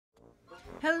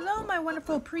Hello, my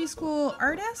wonderful preschool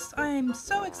artists. I'm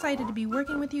so excited to be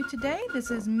working with you today. This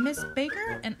is Miss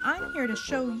Baker, and I'm here to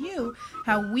show you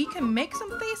how we can make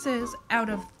some faces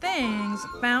out of things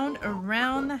found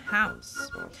around the house.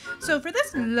 So for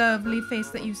this lovely face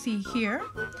that you see here,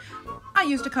 I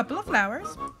used a couple of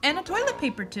flowers and a toilet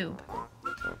paper tube.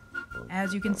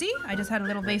 As you can see, I just had a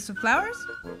little vase of flowers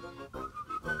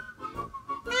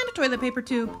and a toilet paper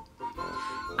tube.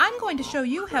 I'm going to show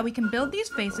you how we can build these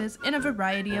faces in a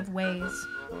variety of ways.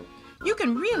 You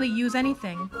can really use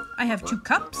anything. I have 2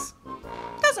 cups.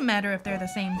 Doesn't matter if they're the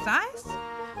same size.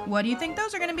 What do you think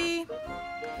those are going to be?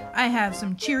 I have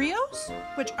some Cheerios,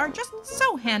 which are just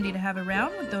so handy to have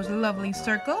around with those lovely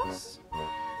circles.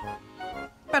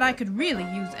 But I could really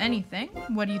use anything.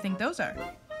 What do you think those are?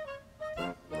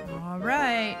 All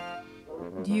right.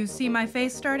 Do you see my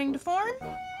face starting to form?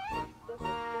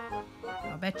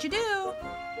 I'll bet you do.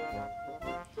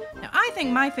 Now I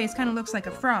think my face kind of looks like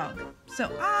a frog, so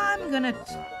I'm gonna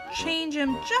change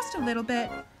him just a little bit.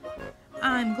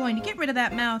 I'm going to get rid of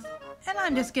that mouth, and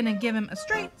I'm just gonna give him a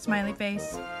straight smiley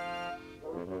face.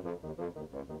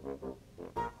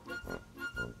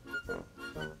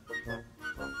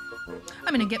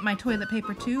 I'm gonna get my toilet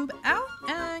paper tube out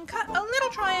and cut a little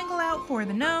triangle out for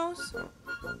the nose.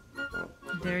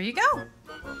 There you go.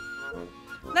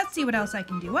 Let's see what else I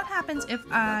can do. What happens if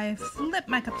I flip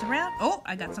my cups around? Oh,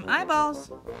 I got some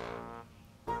eyeballs.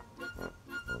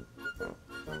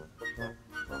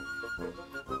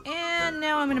 And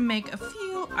now I'm going to make a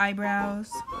few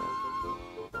eyebrows.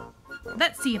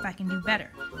 Let's see if I can do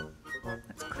better.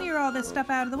 Let's clear all this stuff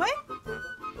out of the way.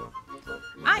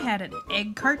 I had an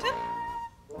egg carton.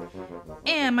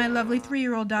 And my lovely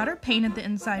 3-year-old daughter painted the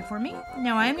inside for me.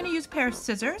 Now I am going to use a pair of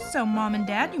scissors, so Mom and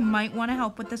Dad, you might want to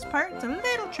help with this part. It's a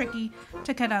little tricky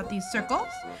to cut out these circles.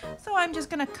 So I'm just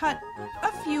going to cut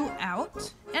a few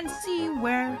out and see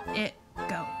where it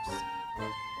goes.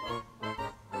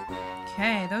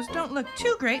 Okay, those don't look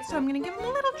too great, so I'm going to give them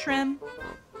a little trim.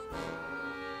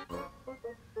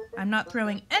 I'm not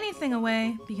throwing anything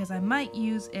away because I might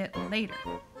use it later.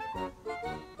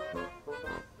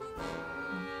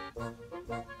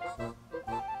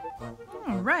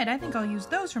 Alright, I think I'll use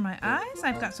those for my eyes.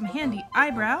 I've got some handy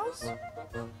eyebrows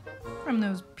from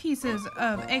those pieces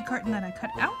of egg carton that I cut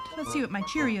out. Let's see what my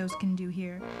Cheerios can do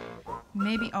here.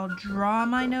 Maybe I'll draw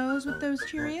my nose with those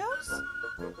Cheerios.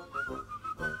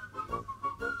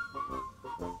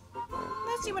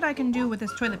 Let's see what I can do with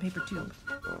this toilet paper tube.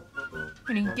 I'm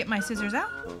going to get my scissors out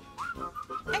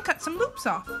and cut some loops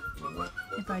off.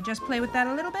 If I just play with that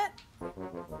a little bit,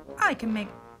 I can make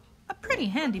a pretty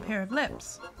handy pair of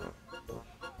lips.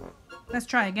 Let's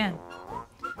try again.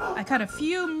 I cut a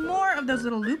few more of those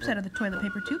little loops out of the toilet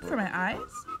paper tube for my eyes.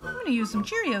 I'm going to use some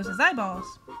Cheerios as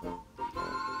eyeballs.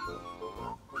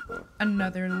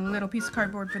 Another little piece of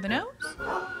cardboard for the nose.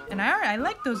 And I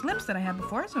like those lips that I had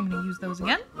before, so I'm going to use those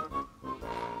again.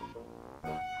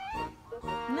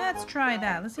 Let's try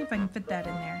that. Let's see if I can fit that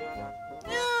in there.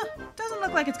 Doesn't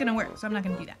look like it's going to work, so I'm not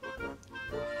going to do that.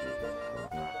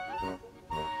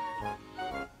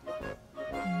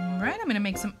 Alright, I'm going to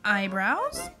make some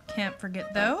eyebrows. Can't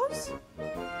forget those.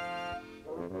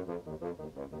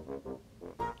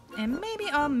 And maybe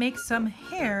I'll make some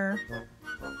hair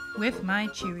with my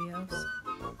Cheerios.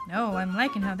 No, I'm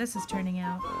liking how this is turning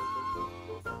out.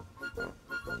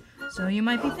 So you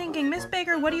might be thinking, Miss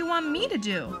Baker, what do you want me to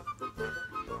do?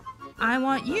 I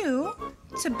want you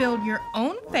to build your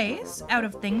own face out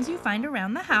of things you find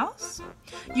around the house.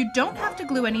 You don't have to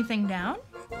glue anything down.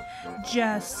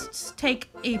 Just take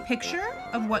a picture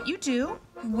of what you do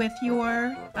with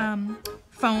your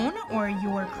phone or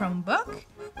your Chromebook.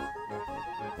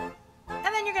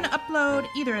 And then you're going to upload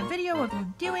either a video of you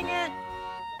doing it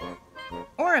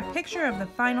or a picture of the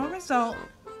final result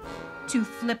to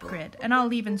Flipgrid. And I'll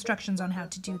leave instructions on how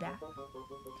to do that.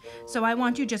 So I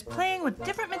want you just playing with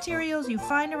different materials you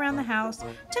find around the house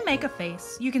to make a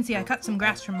face. You can see I cut some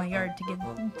grass from my yard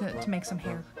to make some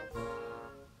hair.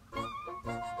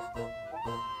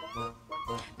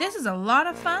 This is a lot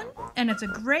of fun, and it's a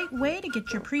great way to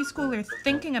get your preschooler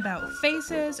thinking about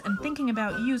faces and thinking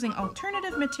about using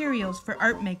alternative materials for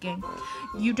art making.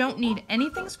 You don't need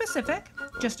anything specific,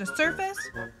 just a surface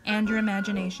and your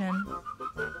imagination.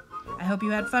 I hope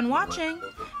you had fun watching,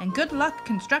 and good luck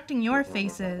constructing your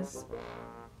faces.